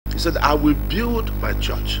said, I will build my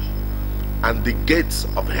church, and the gates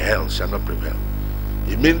of hell shall not prevail.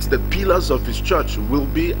 It means the pillars of his church will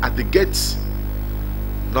be at the gates,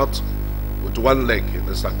 not with one leg in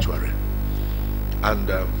the sanctuary. And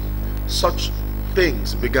such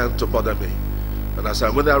things began to bother me. And as I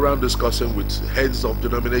went around discussing with heads of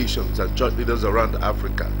denominations and church leaders around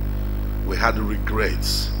Africa, we had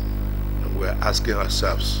regrets, and we're asking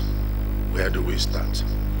ourselves, where do we start?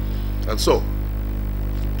 And so,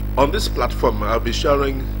 on this platform, I'll be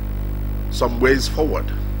sharing some ways forward,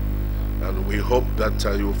 and we hope that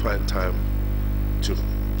you'll find time to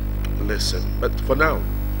listen. But for now,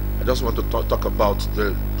 I just want to talk about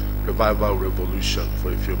the revival revolution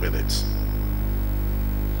for a few minutes.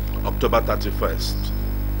 October 31st,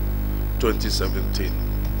 2017.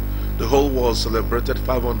 The whole world celebrated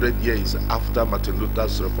 500 years after Martin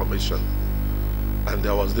Luther's Reformation. And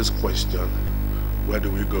there was this question, where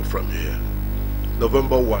do we go from here?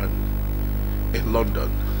 November 1, in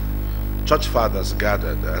London, church fathers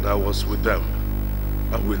gathered, and I was with them.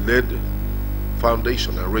 And we laid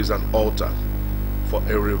foundation and raised an altar for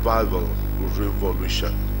a revival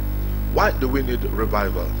revolution. Why do we need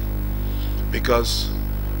revival? Because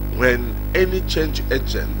when any change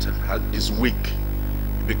agent is weak,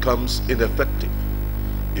 it becomes ineffective.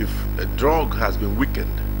 If a drug has been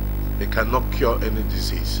weakened, it cannot cure any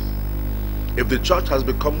disease. If the church has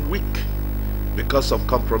become weak because of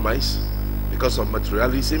compromise, because of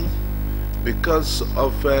materialism, because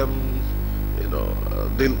of the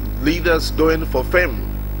leaders going for fame,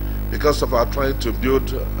 because of our trying to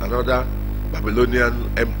build another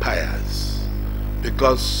Babylonian empires,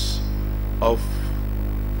 because of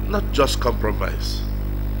not just compromise,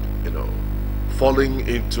 falling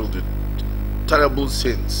into the terrible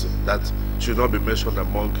sins that should not be mentioned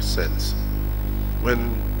among sins.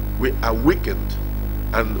 When we are weakened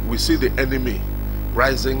and we see the enemy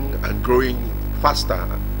rising and growing faster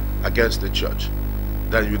against the church,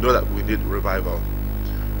 then you know that we need revival.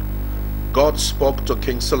 God spoke to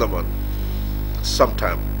King Solomon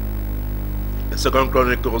sometime in 2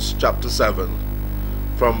 Chronicles chapter 7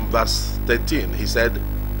 from verse 13. He said,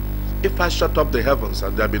 if I shut up the heavens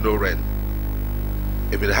and there be no rain,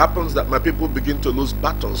 if it happens that my people begin to lose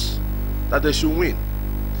battles that they should win,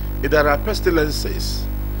 if there are pestilences,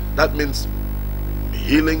 that means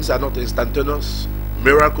healings are not instantaneous,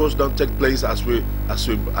 miracles don't take place as we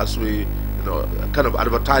kind of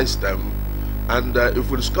advertise them, and if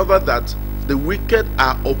we discover that the wicked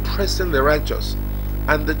are oppressing the righteous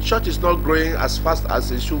and the church is not growing as fast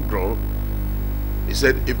as it should grow, he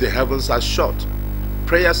said, if the heavens are shut,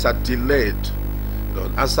 prayers are delayed,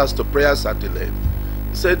 answers to prayers are delayed.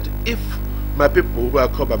 He said, if my people who are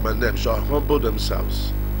called by my name shall humble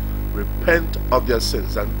themselves, repent of their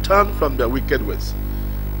sins, and turn from their wicked ways,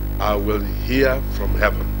 I will hear from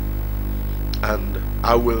heaven, and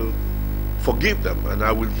I will forgive them, and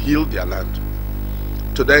I will heal their land.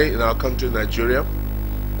 Today in our country, Nigeria,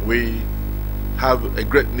 we have a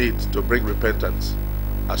great need to bring repentance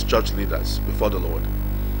as church leaders before the Lord.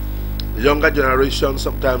 The younger generation,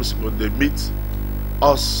 sometimes when they meet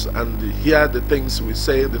us and hear the things we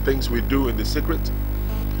say, the things we do in the secret,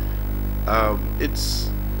 it's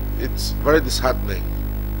very disheartening,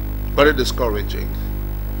 very discouraging,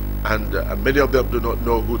 and many of them do not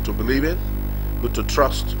know who to believe in, who to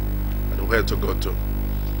trust, and where to go to.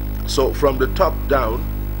 So from the top down,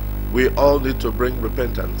 we all need to bring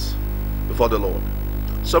repentance before the Lord.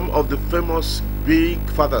 Some of the famous big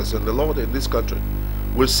fathers in the Lord in this country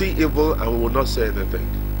will see evil and we will not say anything.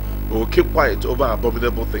 We will keep quiet over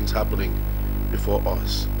abominable things happening before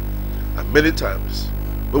us. And many times,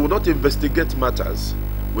 we will not investigate matters,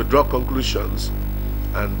 we draw conclusions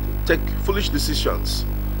and take foolish decisions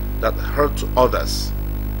that hurt others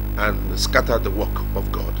and scatter the work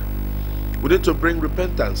of God. We need to bring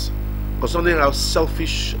repentance concerning our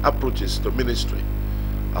selfish approaches to ministry,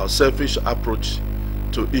 our selfish approach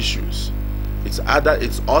to issues. It's either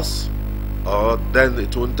it's us or then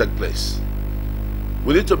it won't take place.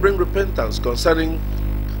 We need to bring repentance concerning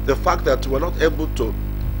the fact that we're not able to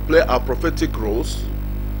play our prophetic roles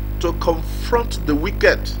to confront the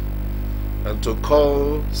wicked and to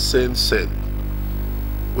call sin sin.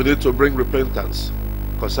 We need to bring repentance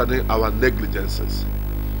concerning our negligences.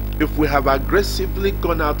 If we have aggressively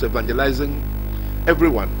gone out evangelizing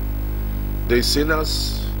everyone, the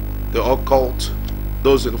sinners, the occult,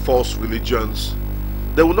 those in false religions,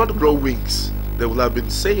 they will not grow wings. They will have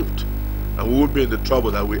been saved and we will be in the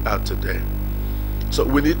trouble that we are today. So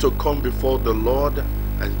we need to come before the Lord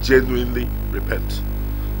and genuinely repent.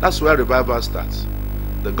 That's where revival starts.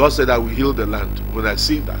 The God said, I will heal the land. When I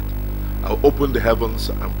see that, I'll open the heavens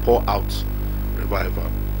and pour out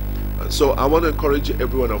revival. And so I want to encourage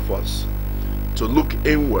every one of us to look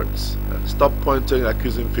inwards and stop pointing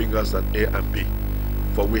accusing fingers at A and B.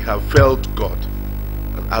 For we have failed God,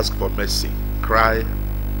 and ask for mercy. Cry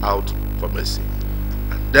out for mercy.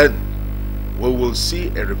 And then we will see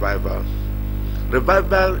a revival.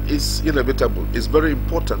 Revival is inevitable. It's very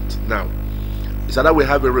important now. It's either we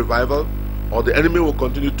have a revival or the enemy will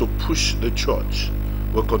continue to push the church.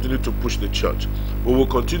 Will continue to push the church. We will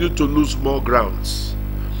continue to lose more grounds.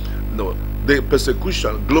 No, the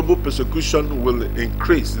persecution, global persecution will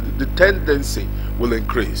increase. The tendency will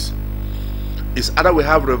increase. It's either we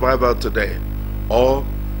have revival today or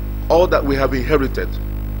all that we have inherited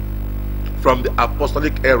from the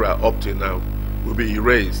apostolic era up to now will be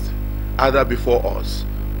erased, either before us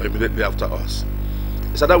or immediately after us.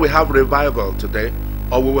 It's either we have revival today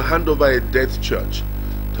or we will hand over a dead church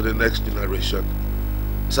to the next generation.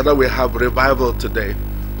 It's either we have revival today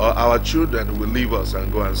or our children will leave us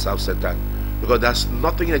and go and serve Satan, because there's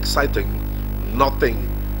nothing exciting, nothing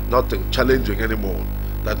challenging anymore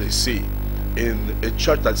that they see in a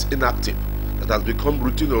church that's inactive, that has become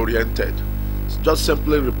routine oriented. It's just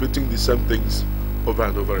simply repeating the same things over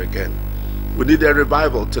and over again. We need a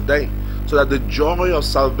revival today so that the joy of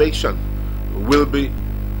salvation will be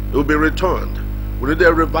returned. We need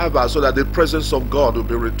a revival so that the presence of God will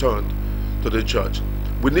be returned to the church.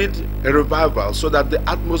 We need a revival so that the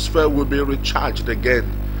atmosphere will be recharged again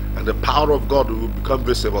and the power of God will become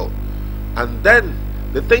visible. And then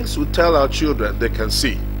the things we tell our children, they can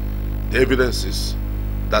see the evidences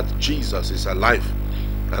that Jesus is alive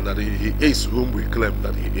and that he is whom we claim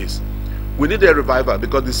that he is. We need a revival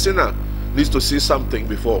because the sinner needs to see something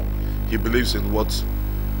before he believes in what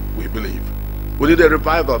we believe. We need a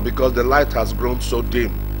revival because the light has grown so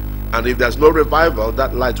dim, and if there's no revival,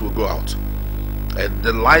 that light will go out. And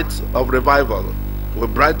the light of revival will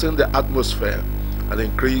brighten the atmosphere and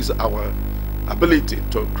increase our ability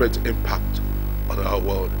to create impact on our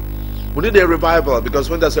world. We need a revival because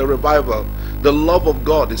when there's a revival, the love of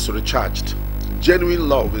God is recharged. Genuine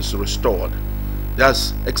love is restored.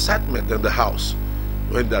 There's excitement in the house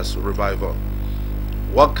when there's revival.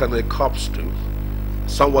 What can a corpse do?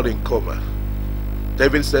 Someone in coma.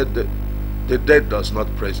 David said that the dead does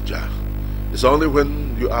not praise Jah. It's only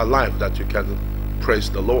when you are alive that you can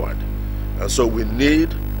praise the Lord. And so we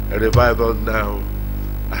need a revival now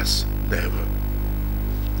as never.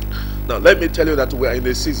 Now let me tell you that we are in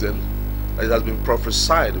a season that it has been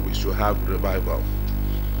prophesied we should have revival.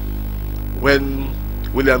 When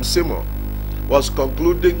William Seymour was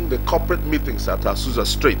concluding the corporate meetings at Azusa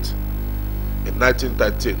Street in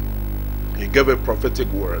 1913, he gave a prophetic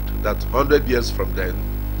word that 100 years from then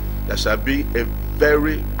there shall be a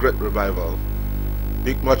very great revival,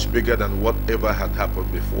 much bigger than whatever had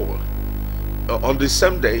happened before. On the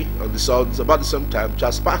same day, about the same time,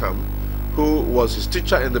 Charles Parham, who was his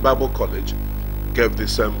teacher in the Bible College, gave the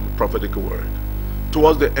same prophetic word.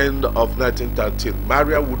 Towards the end of 1913,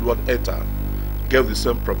 Maria Woodward Etta gave the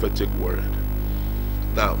same prophetic word.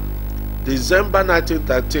 Now, December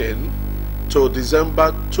 1913 to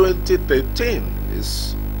December 2013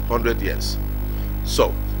 is 100 years.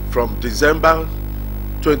 So, from December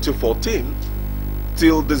 2014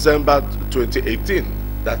 till December 2018,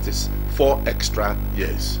 that is 4 extra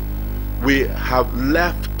years. We have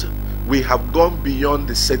gone beyond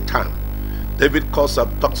the set time. David talks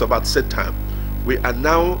about set time. We are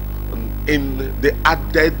now in the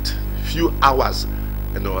added few hours,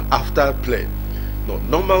 after play. No,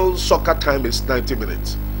 normal soccer time is 90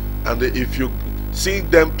 minutes. And if you see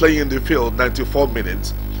them playing in the field 94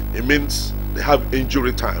 minutes, it means they have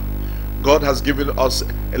injury time. God has given us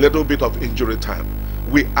a little bit of injury time.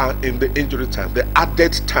 We are in the injury time, the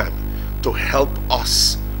added time to help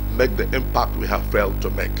us make the impact we have failed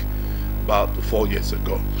to make about 4 years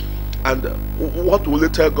ago. And what will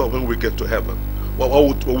it tell God when we get to heaven?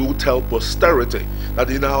 What will tell posterity?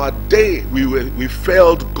 That in our day we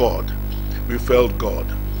failed God. We failed God.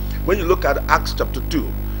 When you look at Acts chapter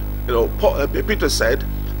 2, Peter said,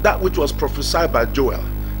 that which was prophesied by Joel,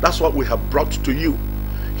 that's what we have brought to you.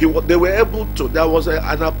 They were able to, there was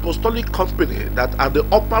an apostolic company that at the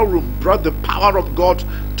upper room brought the power of God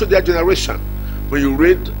to their generation. When you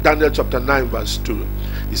read Daniel chapter 9 verse 2,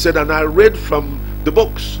 he said, and I read from the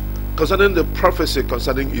books concerning the prophecy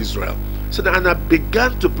concerning Israel. He said, and I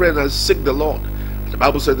began to pray and I seek the Lord. The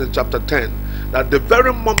Bible said in chapter 10 that the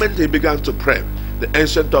very moment he began to pray, the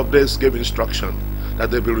Ancient of Days gave instruction that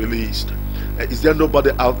they be released. Is there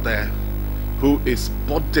nobody out there who is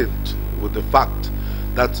burdened with the fact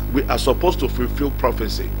that we are supposed to fulfill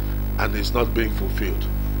prophecy and it's not being fulfilled?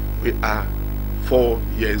 We are 4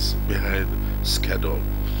 years behind schedule.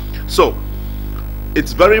 So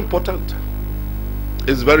It's very important.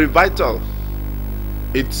 It's very vital.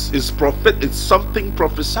 It's prophet. It's something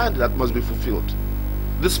prophesied that must be fulfilled.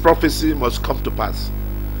 This prophecy must come to pass.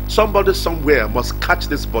 Somebody somewhere must catch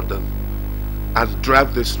this button and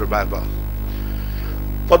drive this revival.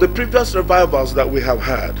 For the previous revivals that we have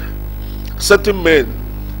had, certain men,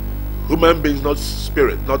 human beings, not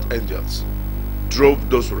spirit, not angels, drove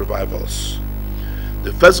those revivals.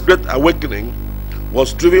 The first great awakening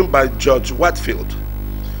was driven by George Whitefield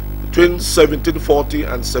between 1740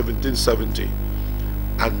 and 1770.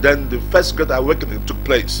 And then the first great awakening took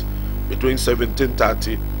place between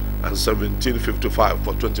 1730 and 1755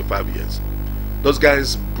 for 25 years. Those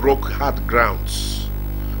guys broke hard grounds.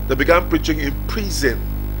 They began preaching in prison.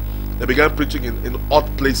 They began preaching in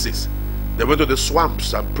odd places. They went to the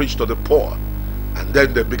swamps and preached to the poor. And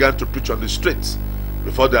then they began to preach on the streets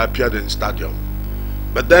before they appeared in the stadium.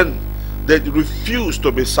 But then they refused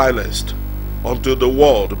to be silenced until the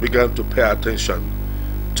world began to pay attention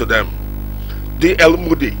to them. D.L.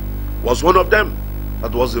 Moody was one of them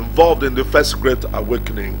that was involved in the first great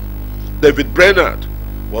awakening. David Brainerd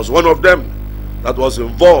was one of them that was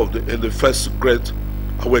involved in the first great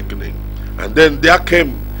awakening. And then there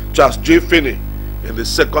came Charles J. Finney in the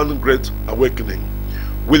second great awakening.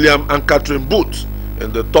 William and Catherine Booth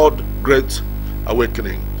in the third great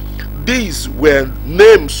awakening. These were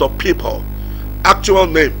names of people, actual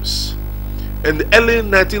names. In the early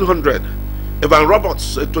 1900s, Evan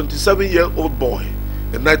Roberts, a 27-year-old boy,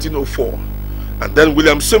 in 1904, and then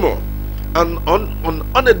William Seymour, an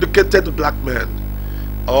uneducated black man.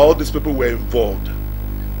 All these people were involved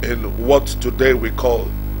in what today we call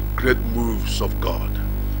great moves of God.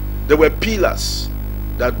 There were pillars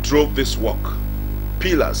that drove this work.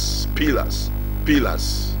 Pillars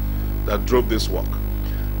that drove this work.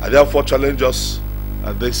 I therefore challenge us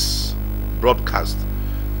at this broadcast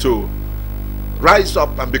to rise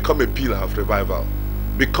up and become a pillar of revival.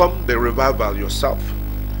 Become the revival yourself.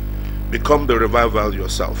 Become the revival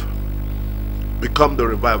yourself. Become the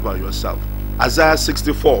revival yourself. Isaiah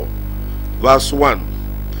 64 verse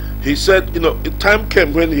 1. He said, a time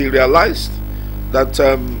came when he realized that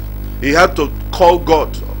he had to call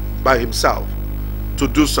God by himself to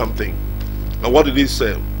do something. And what did he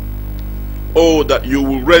say? Oh, that you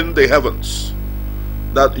will rend the heavens,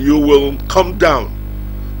 that you will come down,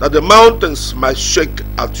 that the mountains might shake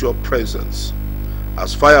at your presence.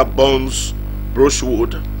 As fire burns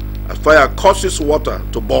brushwood, as fire causes water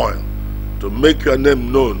to boil, to make your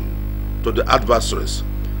name known to the adversaries,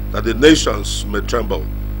 that the nations may tremble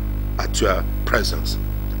at your presence.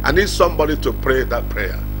 I need somebody to pray that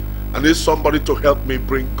prayer. I need somebody to help me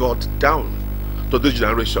bring God down to this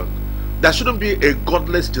generation. There shouldn't be a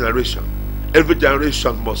godless generation. Every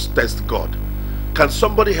generation must test God. Can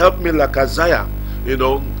somebody help me like Isaiah?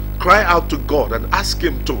 Cry out to God and ask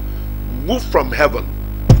him to move from heaven,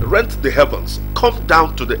 rent the heavens, come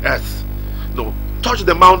down to the earth, touch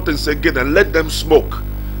the mountains again and let them smoke,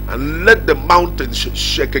 and let the mountains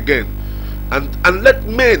shake again, and let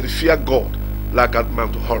men fear God like at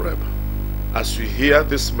Mount Horeb. As you hear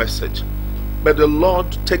this message, may the Lord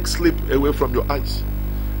take sleep away from your eyes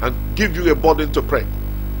and give you a burden to pray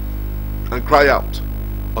and cry out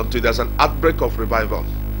until there's an outbreak of revival.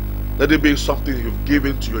 Let it be something you've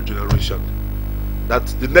given to your generation, that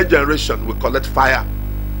the next generation will collect fire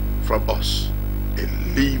from us. A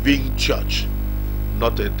living church,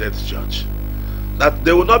 not a dead church. That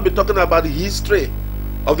they will not be talking about the history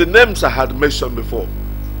of the names I had mentioned before,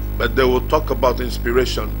 but they will talk about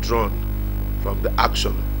inspiration drawn from the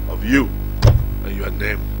action of you and your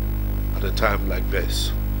name at a time like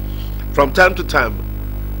this. From time to time,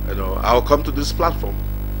 I'll come to this platform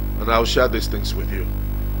and I'll share these things with you.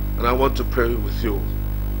 And I want to pray with you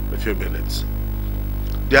a few minutes.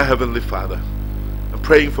 Dear Heavenly Father, I'm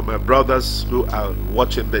praying for my brothers who are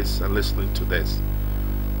watching this and listening to this.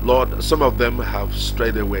 Lord, some of them have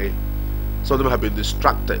strayed away. Some of them have been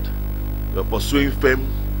distracted. They are pursuing fame.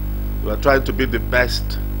 They are trying to be the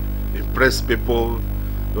best, impress people.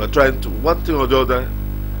 They are trying to, one thing or the other,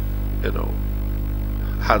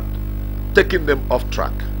 had taken them off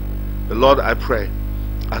track. The Lord, I pray,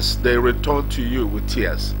 as they return to you with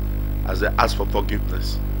tears, as they ask for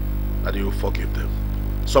forgiveness, that you will forgive them.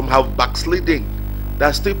 Some have backsliding. They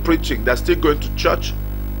are still preaching. They are still going to church,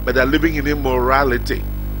 but they are living in immorality.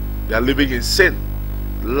 They are living in sin.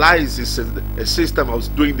 Lies is a system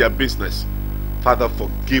of doing their business. Father,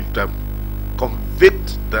 forgive them.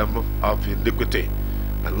 Convict them of iniquity.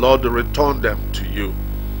 And Lord, return them to you.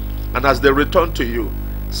 And as they return to you,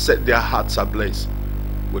 set their hearts ablaze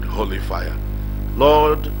with holy fire.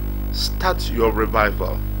 Lord, start your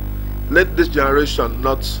revival. Let this generation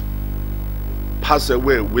not pass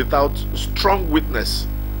away without strong witness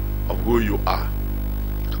of who you are.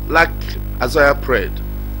 Like Isaiah prayed,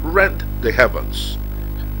 rend the heavens.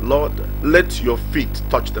 Lord, let your feet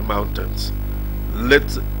touch the mountains. Let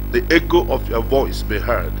the echo of your voice be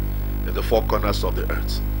heard in the four corners of the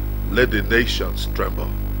earth. Let the nations tremble.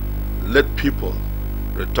 Let people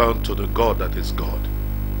return to the God that is God,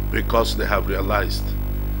 because they have realized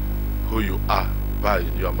who you are by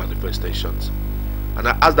your manifestations. And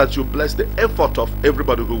I ask that you bless the effort of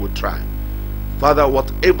everybody who will try. Father,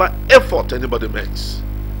 whatever effort anybody makes,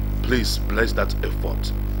 please bless that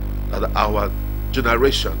effort, that our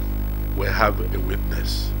generation will have a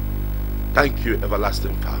witness. Thank you,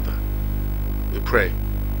 everlasting Father. We pray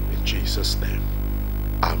in Jesus' name.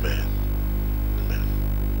 Amen.